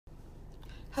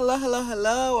Hello, hello,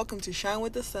 hello. Welcome to Shine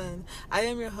with the Sun. I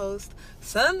am your host,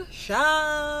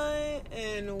 Sunshine.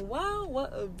 And wow,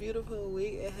 what a beautiful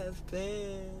week it has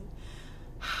been.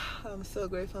 I'm so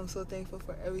grateful. I'm so thankful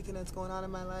for everything that's going on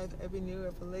in my life, every new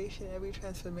revelation, every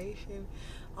transformation,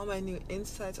 all my new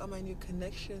insights, all my new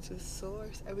connections with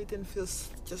Source. Everything feels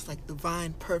just like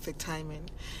divine, perfect timing.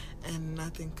 And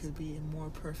nothing could be more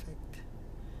perfect.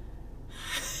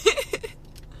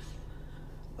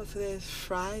 Well, today is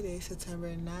Friday, September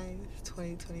 9th,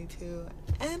 2022.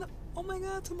 And oh my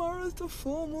god, tomorrow is the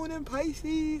full moon in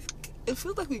Pisces. It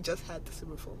feels like we just had the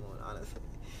super full moon, honestly.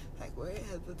 Like, where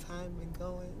has the time been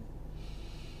going?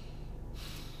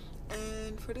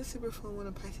 And for the super full moon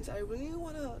in Pisces, I really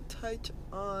want to touch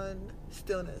on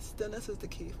stillness. Stillness is the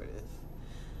key for this.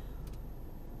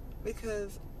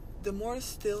 Because the more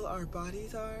still our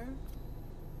bodies are,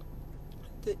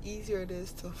 the easier it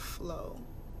is to flow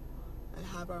and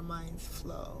have our minds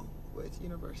flow with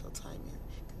universal timing.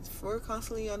 Because if we're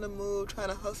constantly on the move, trying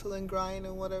to hustle and grind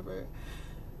and whatever,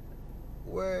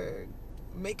 we're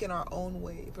making our own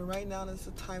way. But right now is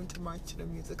the time to march to the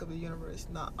music of the universe,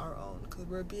 not our own. Because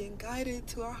we're being guided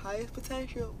to our highest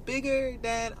potential, bigger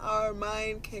than our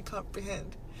mind can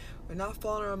comprehend. We're not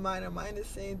following our mind. Our mind is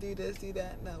saying, do this, do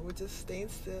that. No, we're just staying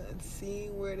still and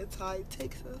seeing where the tide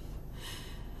takes us.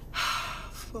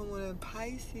 Full moon in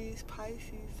Pisces,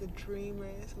 the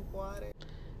dreamers of water.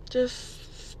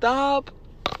 Just stop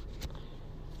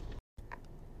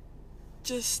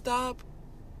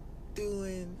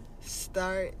doing,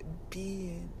 start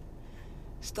being.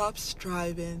 Stop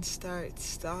striving, start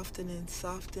soften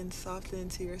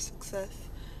to your success.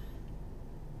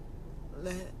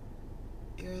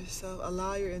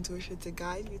 Allow your intuition to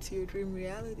guide you to your dream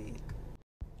reality.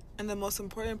 And the most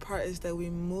important part is that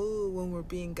we move when we're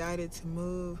being guided to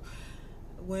move.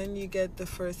 When you get the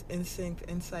first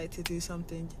insight to do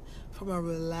something from a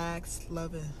relaxed,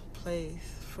 loving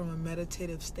place, from a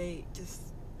meditative state,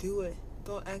 just do it.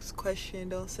 Don't ask questions.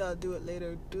 Don't say I'll do it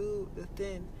later. Do the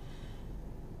thing.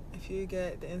 If you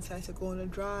get the insight to go on a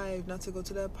drive, not to go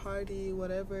to that party,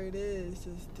 whatever it is,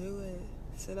 just do it.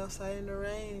 Sit outside in the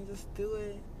rain, just do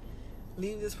it.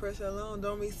 Leave this person alone.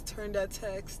 Don't return that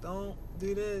text. Don't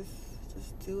do this.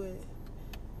 Just do it.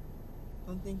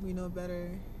 Don't think we know better.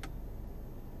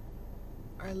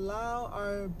 Allow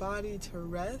our body to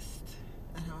rest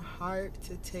and our heart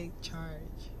to take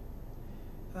charge.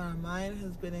 Our mind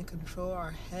has been in control.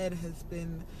 Our head has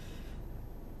been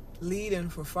leading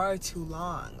for far too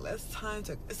long. It's time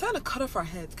to cut off our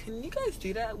heads. Can you guys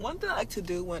do that? One thing I like to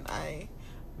do when I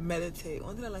meditate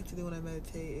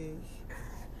is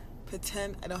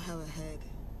pretend I don't have a head.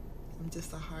 I'm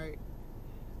just a heart.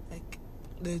 Like,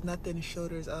 there's nothing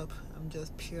shoulders up. I'm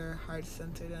just pure heart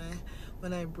centered. And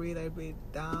when I breathe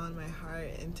down my heart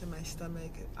into my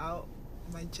stomach, out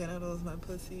my genitals, my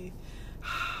pussy,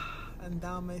 and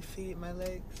down my feet, my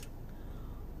legs.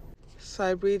 So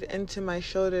I breathe into my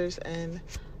shoulders and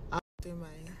out through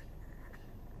my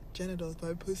genitals,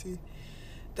 my pussy,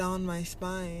 down my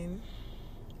spine,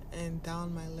 and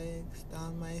down my legs,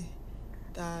 down my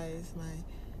thighs, my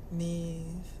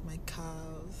knees, my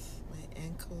calves, my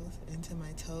ankles, into my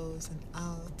toes, and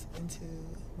out into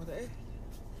Mother Earth,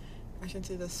 out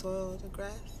into the soil, the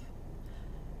grass.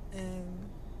 And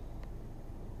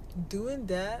doing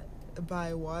that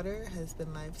by water has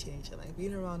been life-changing. Like,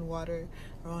 being around water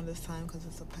around this time, because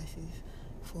it's a Pisces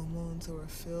full moon, so we're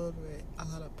filled with a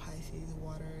lot of Pisces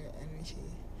water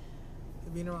energy.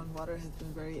 So being around water has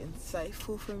been very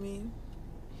insightful for me.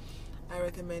 I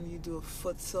recommend you do a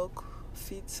foot soak,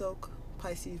 feet soak,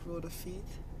 Pisces rule the feet,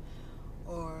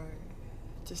 or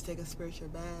just take a spiritual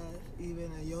bath. Even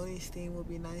a yoni steam will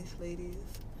be nice, ladies,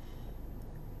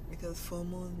 because full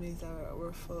moon means that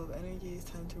we're full of energy. It's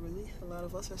time to release. A lot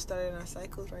of us are starting our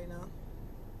cycles right now.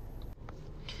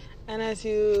 And as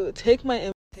you take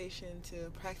my invitation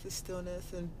to practice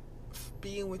stillness and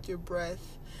being with your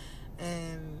breath,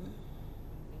 and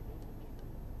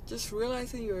just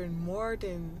realizing you're more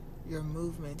than your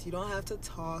movement. You don't have to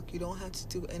talk. You don't have to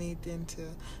do anything to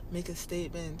make a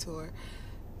statement or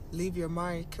leave your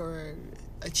mark or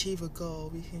achieve a goal.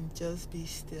 We can just be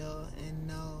still and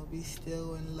know. Be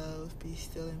still in love. Be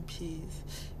still in peace.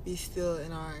 Be still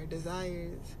in our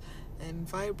desires and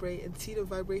vibrate and see the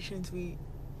vibrations we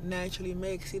naturally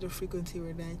make. See the frequency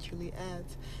we're naturally at,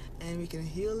 and we can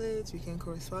heal it. We can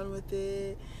correspond with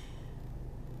it,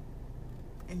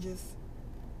 and just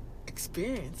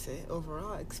experience it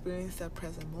overall. Experience that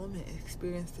present moment.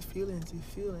 Experience the feelings you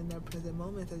feel in that present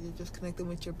moment as you're just connecting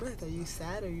with your breath. Are you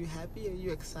sad? Are you happy? Are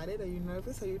you excited? Are you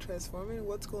nervous? Are you transforming?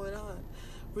 What's going on?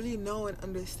 really know and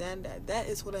understand that. That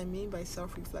is what I mean by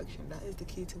self-reflection. That is the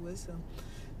key to wisdom.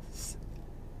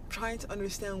 Trying to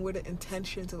understand where the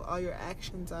intentions of all your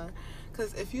actions are.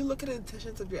 Because if you look at the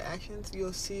intentions of your actions,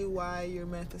 you'll see why your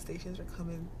manifestations are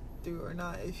coming through or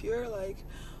not. If you're like,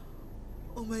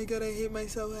 oh my god, I hate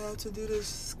myself, I have to do this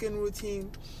skin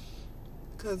routine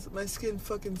because my skin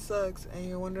fucking sucks, and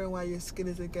you're wondering why your skin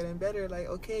isn't getting better, like,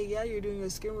 okay, yeah, you're doing your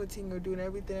skin routine, you're doing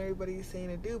everything everybody's saying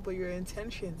to do, but your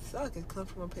intentions suck. It comes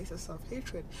from a place of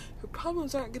self-hatred. Your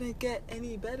problems aren't gonna get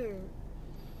any better,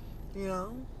 you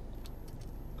know?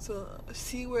 So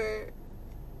see where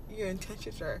your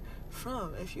intentions are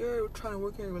from. If you're trying to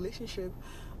work in a relationship,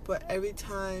 but every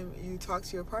time you talk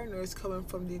to your partner, it's coming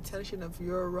from the intention of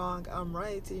you're wrong, I'm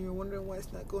right, and you're wondering why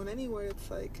it's not going anywhere,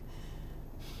 it's like,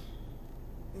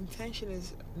 intention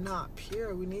is not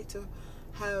pure. We need to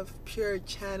have pure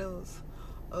channels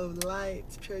of light,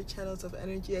 pure channels of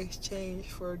energy exchange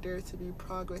for there to be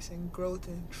progress and growth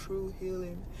and true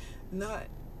healing. Not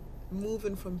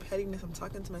moving from pettiness. I'm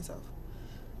talking to myself.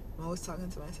 I'm always talking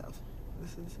to myself.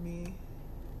 This is me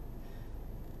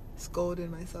scolding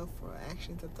myself for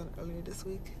actions I've done earlier this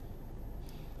week.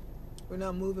 We're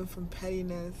not moving from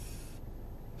pettiness,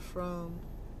 from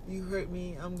you hurt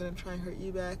me, I'm gonna try and hurt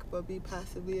you back, but be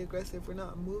passively aggressive. We're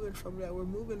not moving from that. We're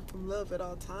moving from love at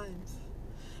all times.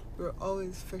 We're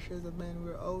always fishers of men.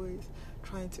 We're always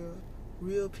trying to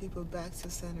reel people back to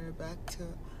center, back to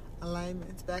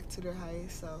alignment, back to their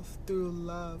highest self through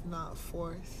love, not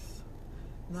force,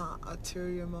 not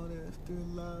ulterior motive, through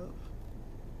love.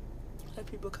 Let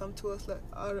people come to us, let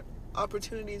our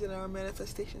opportunities and our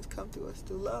manifestations come to us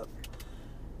through love,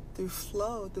 through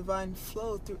flow, divine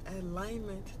flow, through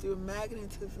alignment, through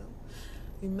magnetism.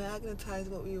 We magnetize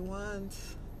what we want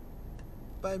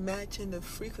by matching the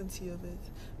frequency of it,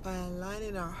 by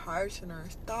aligning our hearts and our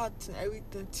thoughts and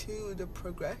everything to the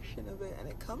progression of it, and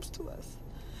it comes to us.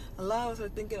 A lot of us are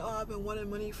thinking, oh, I've been wanting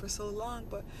money for so long,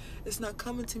 but it's not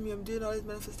coming to me. I'm doing all these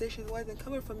manifestations. Why isn't it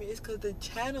coming from me? It's because the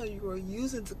channel you are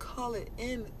using to call it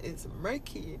in is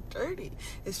murky and dirty.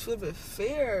 It's filled with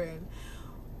fear and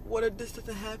what if this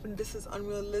doesn't happen? This is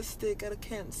unrealistic. I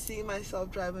can't see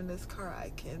myself driving this car.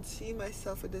 I can't see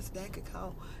myself with this bank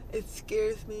account. It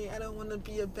scares me. I don't want to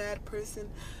be a bad person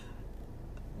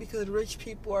because rich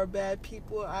people are bad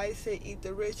people. I say eat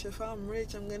the rich. If I'm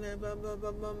rich, I'm gonna bum, bum,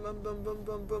 bum, bum, bum, bum, bum,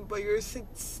 bum, bum. But you're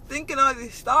thinking all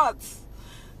these thoughts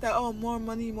that, oh, more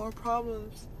money, more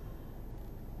problems.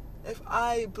 If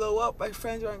I blow up, my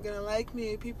friends aren't gonna like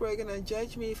me. People are gonna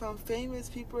judge me. If I'm famous,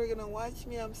 people are gonna watch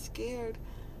me. I'm scared.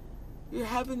 You're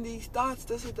having these thoughts.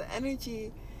 This is the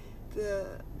energy,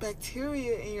 the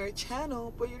bacteria in your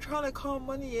channel, but you're trying to call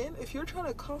money in. If you're trying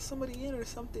to call somebody in or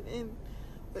something in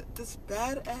with this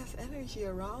badass energy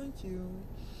around you,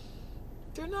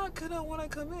 they're not gonna want to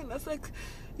come in. That's like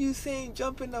you saying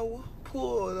jump in the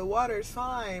pool, the water's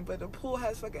fine, but the pool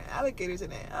has fucking alligators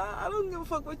in it. I don't give a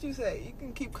fuck what you say. You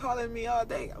can keep calling me all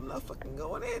day. I'm not fucking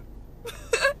going in.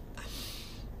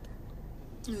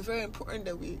 It's very important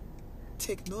that we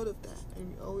take note of that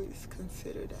and we always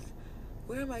consider that.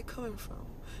 Where am I coming from?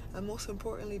 And most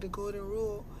importantly, the golden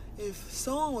rule, if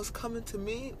someone was coming to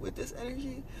me with this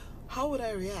energy, how would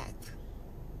I react?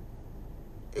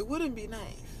 It wouldn't be nice.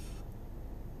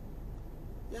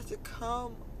 You have to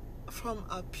come from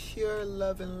a pure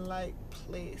love and light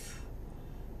place.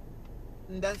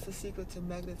 And that's the secret to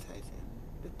magnetizing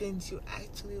the things you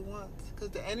actually want.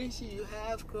 Because the energy you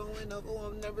have growing up, oh,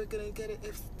 I'm never going to get it.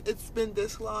 If it's been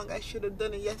this long, I should have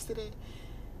done it yesterday.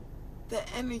 The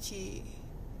energy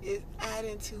is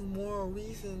adding to more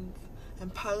reasons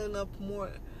and piling up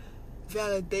more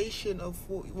validation of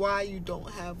why you don't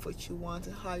have what you want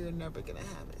and how you're never going to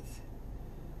have it.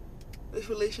 This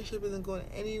relationship isn't going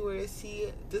anywhere. See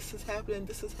it. This is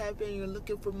happening. You're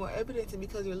looking for more evidence, and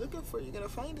because you're looking for it, you're going to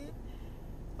find it.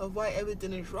 Of why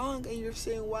everything is wrong, and you're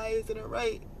saying, why isn't it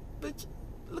right? But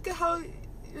look at how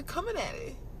you're coming at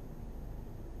it.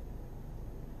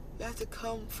 You have to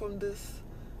come from this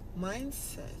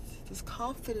mindset, this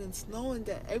confidence, knowing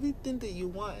that everything that you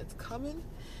want is coming.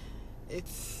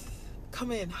 It's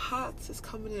coming in hot, it's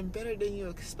coming in better than you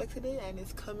expected it, and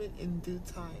it's coming in due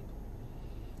time.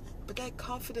 But that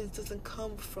confidence doesn't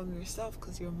come from yourself,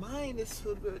 because your mind is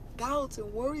filled with doubts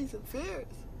and worries and fears.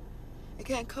 It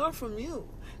can't come from you.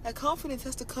 That confidence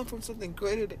has to come from something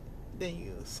greater than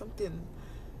you, something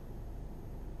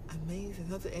amazing,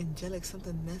 something angelic,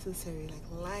 something necessary,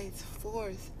 like light,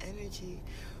 force, energy,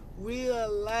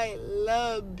 real light,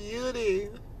 love, beauty,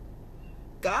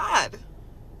 God,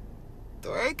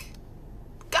 Dork.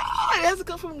 God, it has to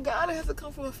come from God. It has to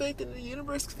come from a faith in the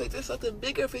universe, faith in something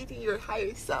bigger, faith in your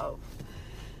higher self.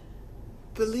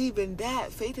 believe in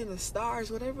that. Faith in the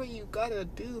stars. Whatever you gotta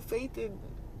do. Faith in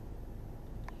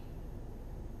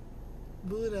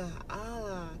Buddha,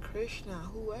 Allah, Krishna,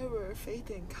 whoever.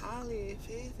 Faith in Kali.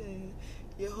 Faith in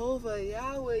Jehovah,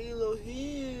 Yahweh,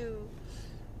 Elohim.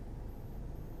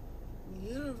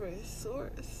 Universe,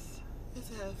 source. You have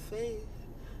to have faith.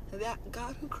 And that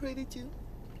God who created you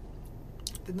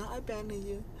did not abandon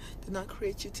you, did not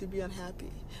create you to be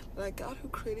unhappy. But that God who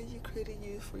created you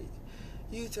for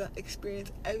you to experience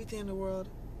everything in the world,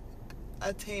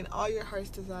 attain all your heart's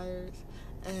desires,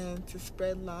 and to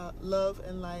spread love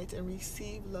and light and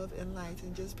receive love and light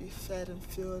and just be fed and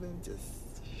filled and just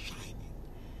shining.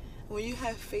 When you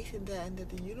have faith in that and that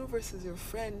the universe is your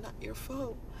friend, not your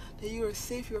foe, that you are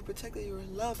safe, you are protected, you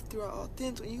are loved throughout all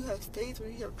things, when you have faith,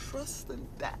 when you have trust in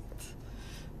that,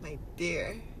 my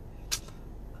dear,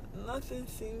 nothing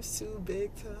seems too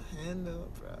big to handle,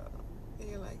 bro. And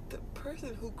you're like, the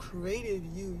person who created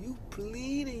you, you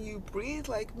bleed and you breathe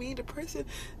like me. The person,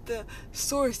 the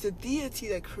source, the deity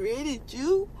that created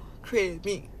you, created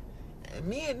me. And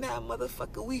me and that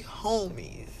motherfucker, we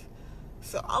homies.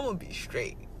 So I'm gonna be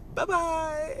straight.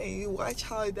 Bye-bye. And you watch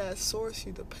how that source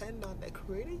you depend on that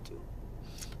created you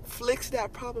flicks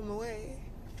that problem away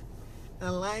and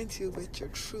aligns you with your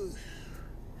truth,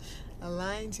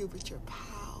 aligns you with your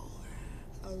power,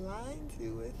 aligns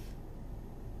you with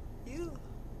you.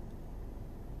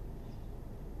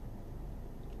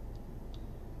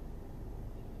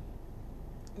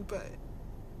 But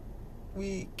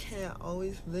we can't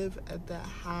always live at that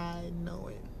high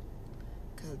knowing,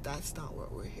 because that's not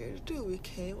what we're here to do. We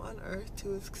came on earth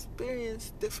to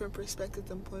experience different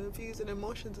perspectives and point of views and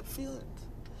emotions and feelings.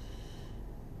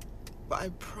 But I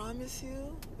promise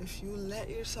you, if you let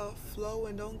yourself flow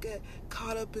and don't get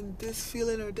caught up in this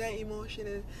feeling or that emotion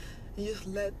and just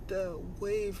let the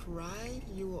wave ride,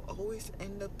 you will always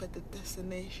end up at the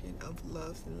destination of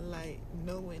love and light,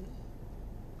 knowing.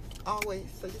 Always.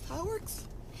 So that's how it works.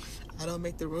 I don't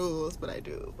make the rules, but I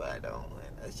do. But I don't.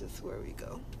 And that's just where we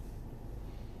go.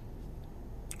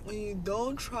 When you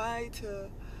don't try to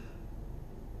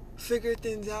figure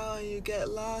things out and you get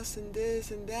lost in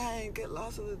this and that and get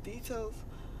lost in the details,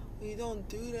 when you don't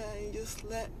do that and you just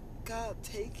let God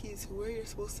take you to where you're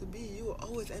supposed to be, you will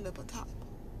always end up on top.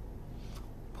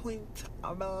 Point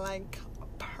blank,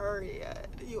 period.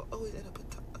 You'll always end up on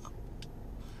top.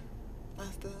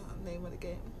 That's the name of the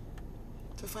game.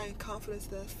 To find confidence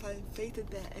in that, find faith in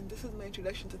that. And this is my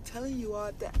introduction to telling you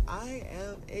all that I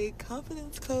am a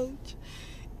confidence coach.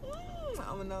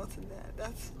 I'm announcing that.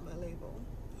 That's my label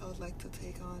I would like to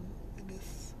take on in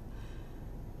this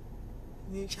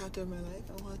new chapter of my life.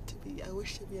 I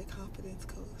wish to be a confidence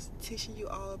coach, teaching you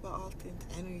all about all things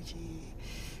energy,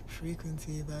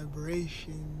 frequency,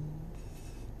 vibrations,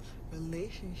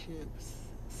 relationships,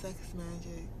 sex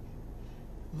magic,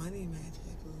 money magic,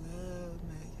 love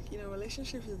magic. You know,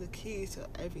 relationships is the key to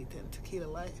everything, the key to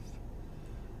life.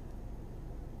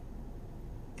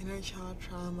 Inner child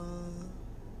trauma,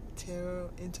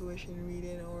 tarot, intuition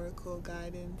reading, oracle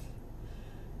guidance,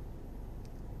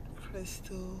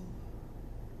 crystal,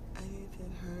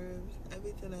 anything, herbs,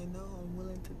 everything I know I'm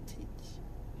willing to teach.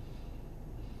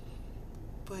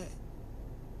 But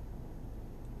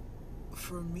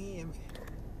for me,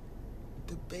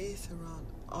 the base around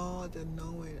all the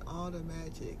knowing, all the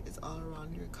magic is all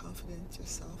around your confidence, your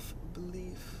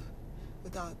self-belief.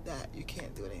 Without that, you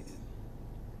can't do anything.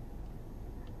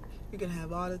 You can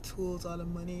have all the tools, all the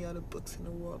money, all the books in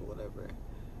the world, whatever.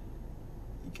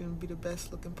 You can be the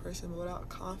best looking person, but without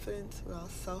confidence, without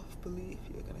self-belief,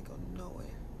 you're going to go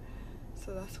nowhere.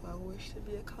 So that's why I wish to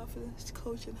be a confidence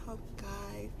coach and help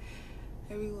guide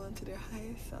everyone to their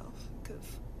highest self.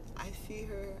 Because I see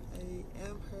her, I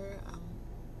am her, I'm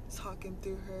talking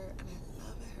through her, and I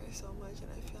love her so much. And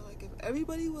I feel like if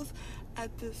everybody was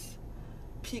at this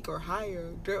peak or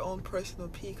higher, their own personal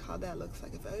peak, how that looks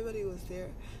like, if everybody was there,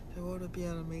 the world would be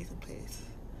an amazing place.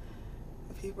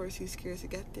 If people are too scared to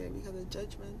get there because of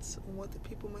judgments and what the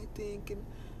people might think, and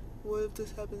what if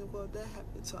this happens, what if that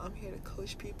happens. So I'm here to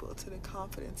coach people to the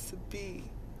confidence to be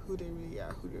who they really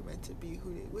are, who they're meant to be,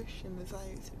 who they wish and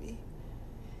desire to be.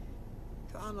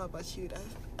 I don't know about you,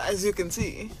 as you can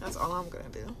see, that's all I'm gonna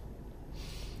do.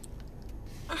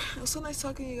 It was so nice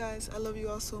talking to you guys. I love you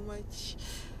all so much.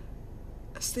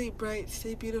 Stay bright,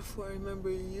 stay beautiful, and remember,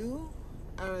 you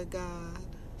are a God,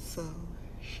 so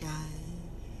shine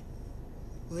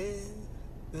with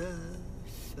the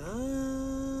sun.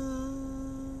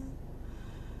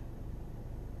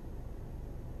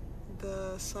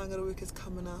 The song of the week is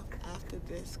coming up after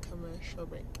this commercial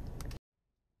break.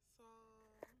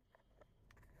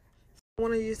 I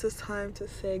want to use this time to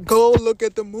say, go look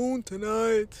at the moon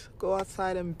tonight. Go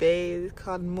outside and bathe. It's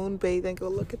called moon bathing. Go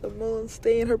look at the moon.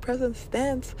 Stay in her presence.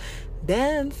 Dance.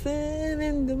 Dancing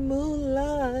in the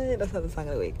moonlight. That's not the song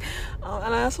of the week.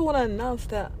 And I also want to announce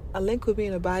that a link will be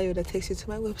in the bio that takes you to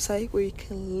my website where you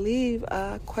can leave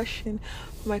a question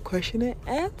for my question and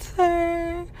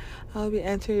answer. I'll be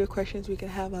answering your questions. We can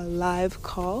have a live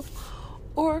call,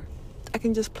 or I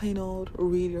can just plain old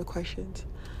read your questions.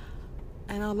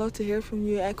 And I'd love to hear from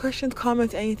you. And questions,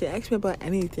 comments, anything. Ask me about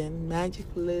anything. Magic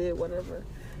related, whatever.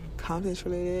 Confidence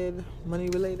related, money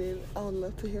related. I would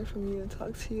love to hear from you and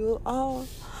talk to you all.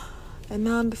 And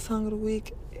now the song of the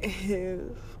week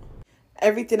is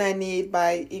Everything I Need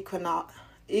by Equanimous.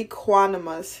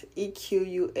 EQUANIMOUS.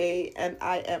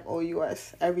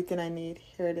 Everything I Need.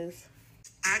 Here it is.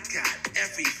 I got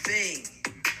everything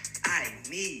I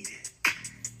need.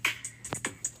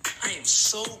 I am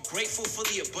so grateful for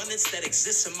the abundance that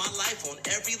exists in my life on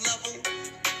every level.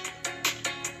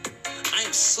 I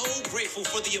am so grateful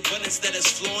for the abundance that is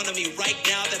flowing to me right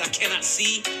now that I cannot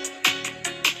see.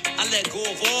 I let go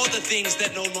of all the things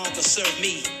that no longer serve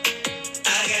me.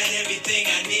 I got everything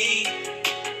I need.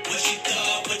 What you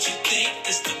thought, what you think,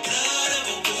 it's the blood of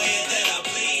a warrior that I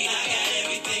bleed. I got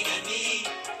everything I need.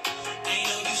 Ain't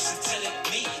no use in telling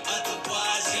me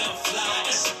otherwise. Yeah, I'm fly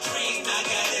and supreme. I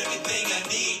got everything I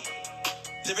need.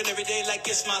 Living every day like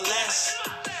it's my last.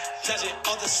 Dodging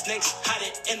all the snakes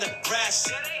hiding in the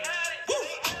grass. Woo!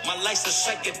 My life's a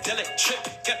psychedelic trip.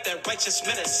 Got that righteous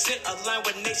medicine aligned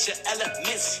with nature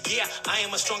elements. Yeah, I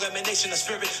am a strong emanation of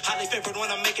spirit. Highly favored when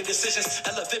I'm making decisions.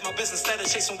 Elevate my business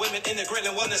status, chasing women,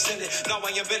 integrating wellness in it. Now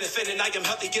I am benefiting. I am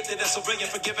healthy, gifted, and so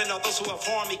brilliant. Forgiving all those who have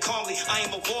harmed me calmly. I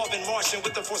am a war, been marching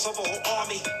with the force of a whole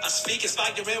army. I speak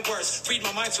inspiring words. Freed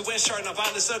my mind to ensure no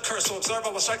violence occurs. So observe,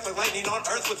 I will strike like lightning on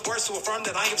earth with words to affirm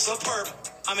that I am superb.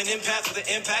 I'm an empath with an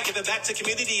impact, giving back to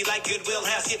community like Goodwill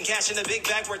has. Getting cash in the big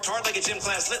bag, worked hard like a gym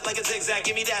class, lit like a zigzag.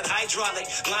 Give me that hydraulic,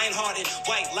 lion-hearted,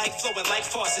 white light flowing like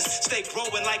faucets. Stay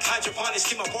growing like hydroponics,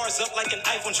 keep my bars up like an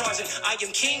iPhone charging. I am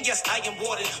king, yes, I am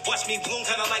warden. Watch me bloom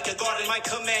kinda like a garden. My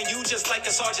command you just like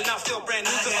a sergeant. I feel brand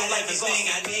new cause my life is awesome.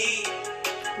 I need.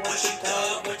 What you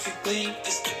thought, what you think,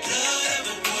 it's the blood of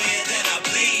a warrior that I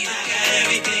bleed. I got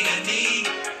everything I need.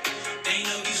 Ain't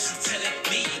no use in telling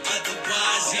me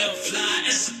otherwise. I'm fly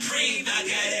and supreme. I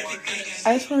got everything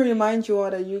I just want to remind you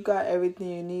all that you got everything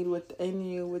you need within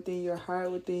you, within your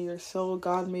heart, within your soul.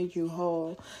 God made you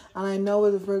whole. And I know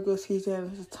with the Virgo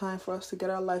season, it's a time for us to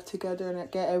get our life together and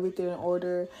get everything in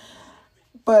order.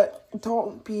 But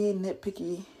don't be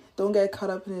nitpicky. Don't get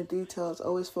caught up in the details.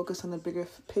 Always focus on the bigger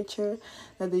picture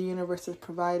that the universe is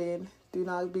providing. Do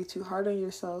not be too hard on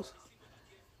yourself.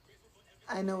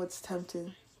 I know it's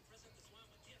tempting.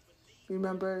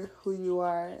 Remember who you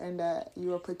are and that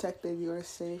you are protected, you are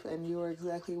safe, and you are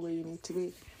exactly where you need to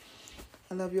be.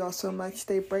 I love you all so much.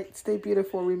 Stay bright, stay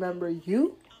beautiful. Remember,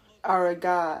 you are a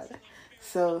God.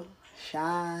 So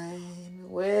shine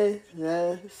with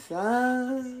the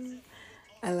sun.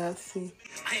 LLC.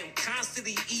 I am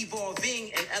constantly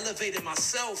evolving and elevating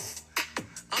myself.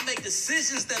 I make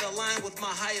decisions that align with my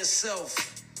higher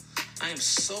self. I am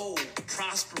so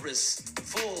prosperous,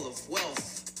 full of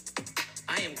wealth.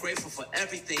 I am grateful for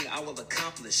everything I will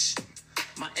accomplish.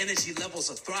 My energy levels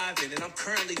are thriving, and I'm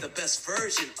currently the best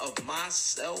version of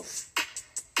myself.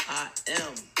 I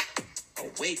am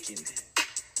awakened.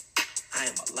 I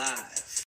am alive.